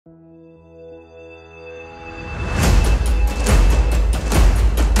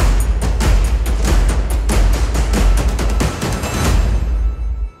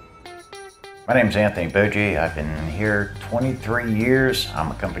My name's Anthony Buige. I've been here 23 years.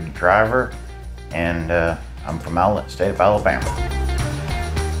 I'm a company driver, and I'm from the state of Alabama.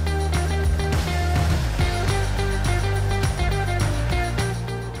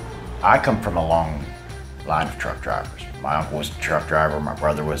 I come from a long line of truck drivers. My uncle was a truck driver, my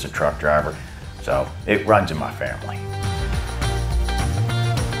brother was a truck driver, so it runs in my family.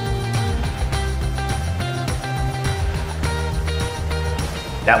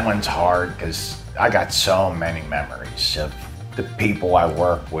 That one's hard because I got so many memories of the people I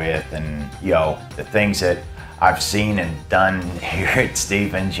work with and, the things that I've seen and done here at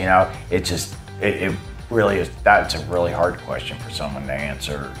Stevens, it really is, that's a really hard question for someone to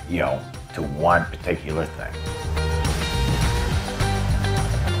answer, to one particular thing.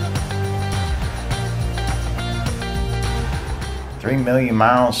 $3 million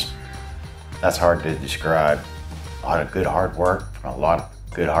miles, that's hard to describe. A lot of good hard work from a lot of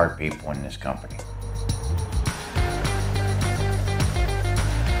good hard people in this company.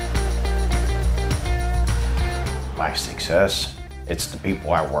 My success, it's the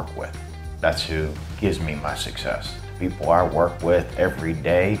people I work with. That's who gives me my success. The people I work with every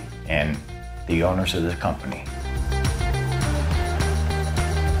day and the owners of the company.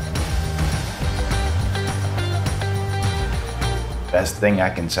 Best thing I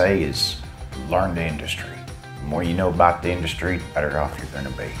can say is learn the industry. The more you know about the industry, the better off you're going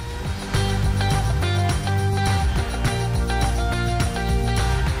to be.